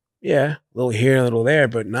anywhere? Yeah, a little here, a little there,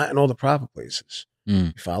 but not in all the proper places. Mm,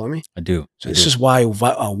 You follow me? I do. So I this do. is why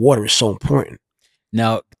water is so important.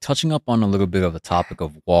 Now, touching up on a little bit of a topic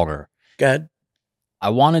of water, Good. I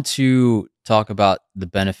wanted to talk about the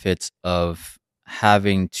benefits of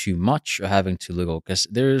having too much or having too little, because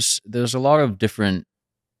there's a lot of different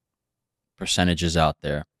percentages out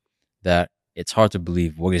there that it's hard to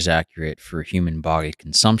believe what is accurate for human body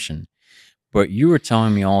consumption. But you were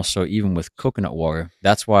telling me also, even with coconut water,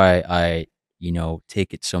 that's why I,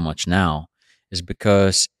 take it so much now, is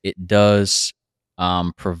because it does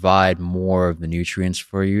provide more of the nutrients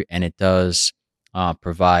for you, and it does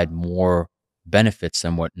provide more benefits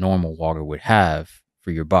than what normal water would have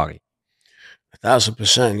for your body.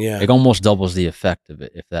 1,000%. Yeah. It almost doubles the effect of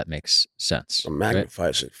it, if that makes sense, It right?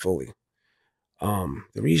 magnifies it fully.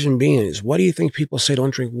 The reason being is, what do you think people say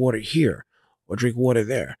don't drink water here or drink water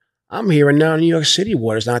there? I'm hearing now New York City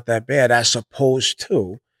water is not that bad as opposed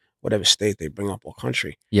to whatever state they bring up or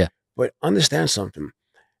country. Yeah. But understand something.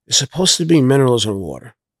 There's supposed to be minerals in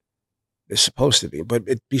water. It's supposed to be, but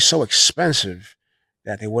it'd be so expensive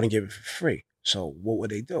that they wouldn't give it for free. So what would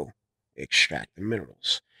they do? Extract the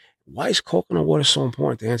minerals. Why is coconut water so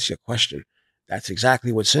important to answer your question? That's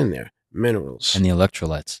exactly what's in there. Minerals. And the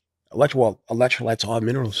electrolytes. Electrolytes are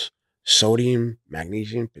minerals. Sodium,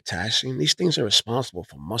 magnesium, potassium. These things are responsible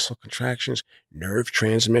for muscle contractions, nerve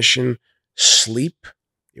transmission, sleep.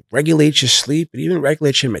 It regulates your sleep. It even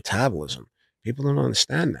regulates your metabolism. People don't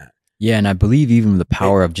understand that. Yeah, and I believe even the It,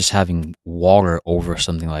 power of just having water over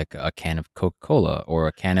something like a can of Coca-Cola or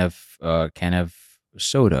a can of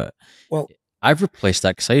soda. well, I've replaced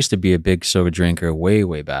that because I used to be a big soda drinker way,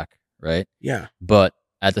 way back, right? yeah, But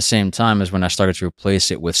at the same time as when I started to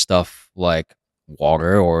replace it with stuff like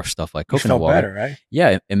water or stuff like you coconut felt water, better, right?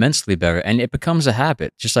 yeah, immensely better. And it becomes a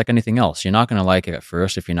habit, just like anything else. You're not going to like it at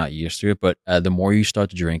first if you're not used to it, but the more you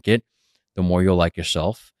start to drink it, the more you'll like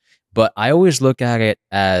yourself. But I always look at it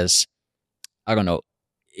as, I don't know,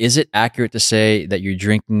 is it accurate to say that you're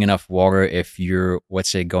drinking enough water if you're, let's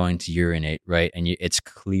say, going to urinate, right? And it's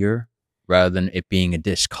clear rather than it being a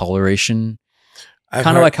discoloration? I've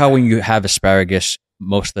Kind of heard, like how when you have asparagus,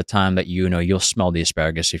 most of the time that you'll smell the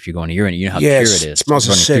asparagus if you're going to urinate. You know how pure it yes, it is smells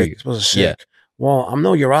running through acidic. you. It smells Yeah. acidic. Well, I'm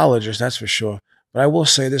no urologist, that's for sure. But I will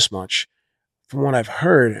say this much. From what I've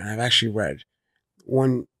heard and I've actually read,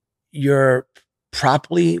 when you're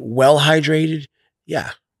properly well hydrated,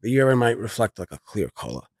 yeah, the urine might reflect like a clear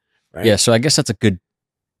color, Yeah. right? So I guess that's a good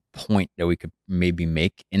point that we could maybe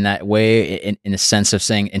make in that way, in the sense of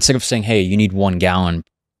saying, instead of saying, hey, you need 1 gallon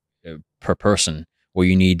per person, or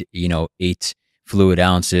you need, 8 fluid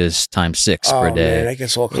ounces times 6 per Oh man, day. that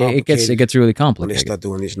gets all It complicated gets really when they complicated. start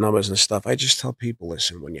doing these numbers and stuff. I just tell people,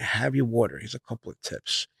 listen, when you have your water, here's a couple of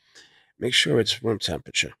tips. Make sure it's room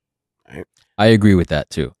temperature. Right? I agree with that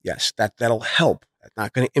too. Yes, that'll help. That's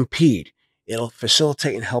not going to impede. It'll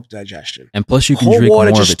facilitate and help digestion. And plus, you can Cold drink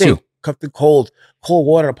water more of just it too. stink. Cup the cold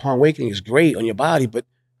water upon waking is great on your body, but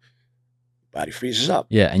body freezes up.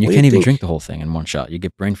 Yeah, and you What do can't you even think? drink the whole thing in one shot. You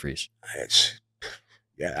get brain freeze. It's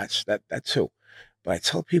yeah, that too. But I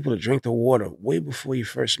tell people to drink the water way before your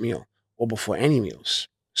first meal or before any meals.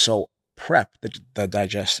 So prep the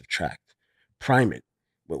digestive tract, prime it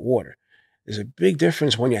with water. There's a big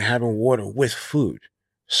difference when you're having water with food.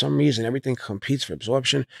 For some reason, everything competes for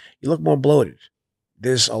absorption. You look more bloated.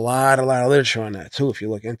 There's a lot of literature on that too. If you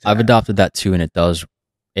look into I've that, adopted that too, and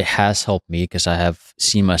it has helped me because I have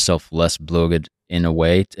seen myself less bloated in a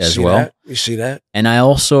way as see well. that you see that. And I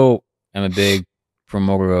also am a big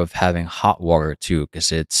promoter of having hot water too,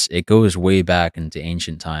 because it goes way back into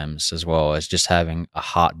ancient times as well as just having a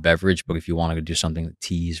hot beverage. But if you want to do something with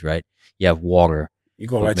teas, right? You have water, You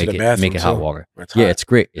go but right to the make bathroom it hot too. water. That's Yeah, hot. it's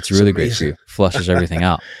great. It's It's really great for amazing. you. Flushes everything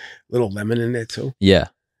out. Little lemon in there too. Yeah.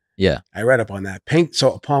 Yeah. I read up on that. Pink.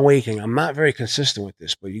 So upon waking, I'm not very consistent with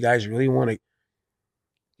this, but you guys really want to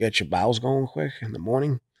get your bowels going quick in the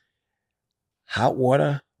morning. Hot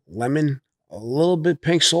water, lemon, a little bit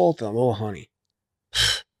pink salt, and a little honey.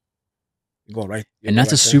 You go right. You And go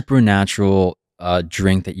that's a right there. supernatural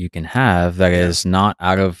drink that you can have that Yeah. is not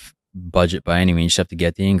out of budget by any means. You just have to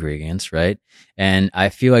get the ingredients, right? And I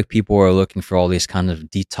feel like people are looking for all these kind of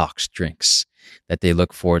detox drinks that they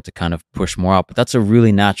look for to kind of push more out. But that's a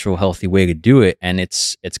really natural, healthy way to do it, and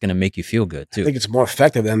it's going to make you feel good I too. think it's more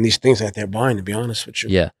effective than these things that they're buying. To be honest with you,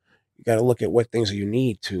 Yeah, you got to look at what things you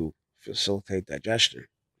need to facilitate digestion,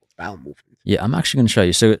 bowel movement. yeah. I'm actually going to show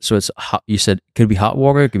you. So it's hot. You said it could be hot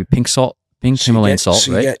water, it could be pink salt, pink Himalayan salt,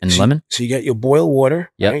 right? And lemon. So you get your boiled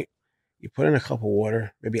water, Yep. right? You put in a cup of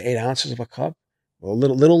water, maybe 8 ounces of a cup, or a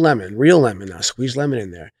little lemon, real lemon now, squeeze lemon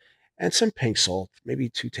in there, and some pink salt, maybe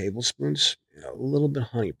 2 tablespoons, a little bit of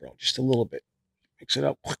honey, bro, just a little bit. Mix it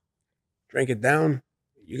up, drink it down.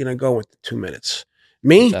 You're gonna go with 2 minutes.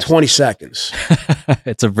 Me, 20 seconds.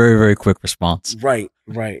 It's a very, very quick response. Right.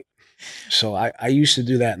 So I used to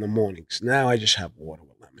do that in the mornings. Now I just have water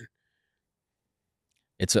with lemon.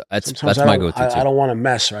 That's my go-to too. I don't want to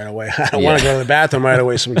mess right away. I don't want to go to the bathroom right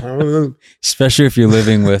away sometimes. Especially if you're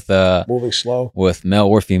living with moving slow, with male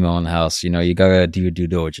or female in the house. You gotta do your due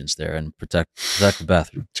diligence there and protect the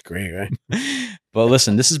bathroom. It's great, right? But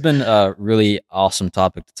listen, this has been a really awesome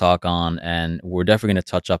topic to talk on, and we're definitely going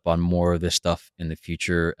to touch up on more of this stuff in the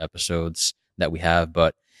future episodes that we have.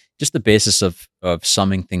 But just the basis of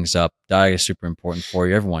summing things up, diet is super important for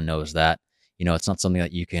you. Everyone knows that. It's not something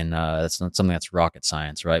that you can. It's not something that's rocket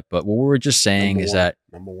science, right? But what we're just saying is that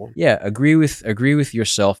number one, agree with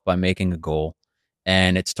yourself by making a goal,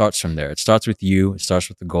 and it starts from there. It starts with you. It starts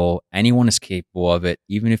with the goal. Anyone is capable of it,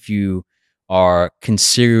 even if you are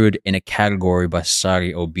considered in a category by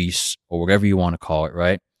society obese or whatever you want to call it,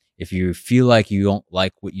 right? If you feel like you don't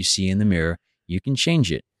like what you see in the mirror, you can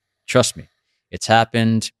change it. Trust me. It's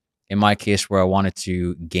happened in my case where I wanted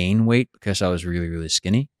to gain weight because I was really, really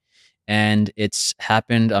skinny. And it's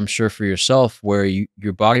happened, I'm sure, for yourself where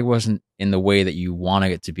your body wasn't in the way that you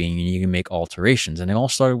wanted it to be and you can make alterations. And it all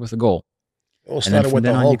started with a goal. It all started with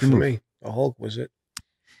the Hulk for me. The Hulk was it.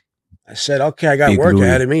 I said, okay, I got Big work Louis.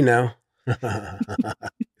 ahead of me now.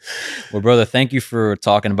 Well, brother, thank you for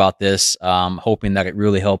talking about this. Hoping that it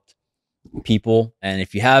really helped people. And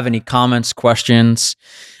if you have any comments, questions,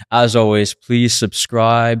 as always, please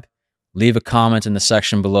subscribe. Leave a comment in the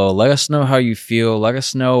section below. Let us know how you feel. Let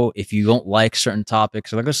us know if you don't like certain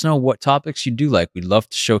topics. Let us know what topics you do like. We'd love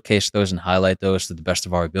to showcase those and highlight those to the best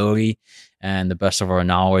of our ability and the best of our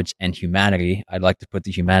knowledge and humanity. I'd like to put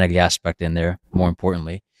the humanity aspect in there, more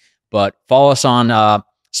importantly. But follow us on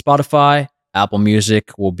Spotify, Apple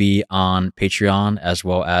Music. Will be on Patreon, as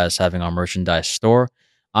well as having our merchandise store.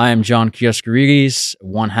 I am John Kioskarides,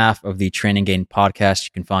 one half of the Training Gain podcast.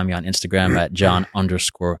 You can find me on Instagram at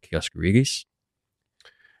John_Kioskarides.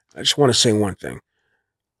 I just want to say one thing.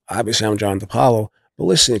 Obviously, I'm John DePaulo, but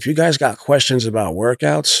listen, if you guys got questions about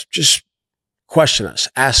workouts, just question us,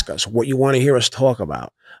 ask us what you want to hear us talk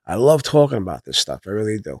about. I love talking about this stuff. I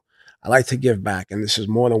really do. I like to give back, and this is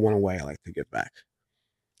more than one way I like to give back.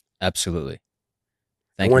 Absolutely.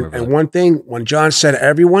 Thank you. And one thing, when John said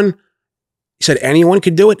everyone, he said anyone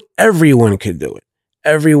could do it. Everyone could do it.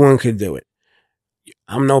 Everyone could do it.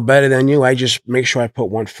 I'm no better than you. I just make sure I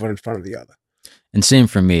put one foot in front of the other. And same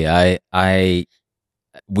for me.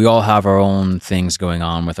 We all have our own things going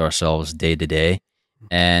on with ourselves day to day.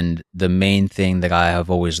 And the main thing that I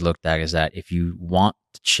have always looked at is that if you want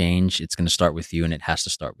to change, it's going to start with you, and it has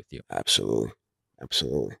to start with you. Absolutely.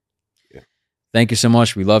 Absolutely. Yeah. Thank you so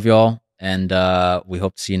much. We love y'all. And we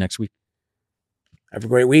hope to see you next week. Have a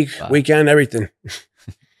great week, weekend, everything.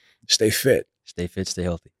 Stay fit. Stay fit, stay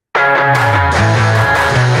healthy.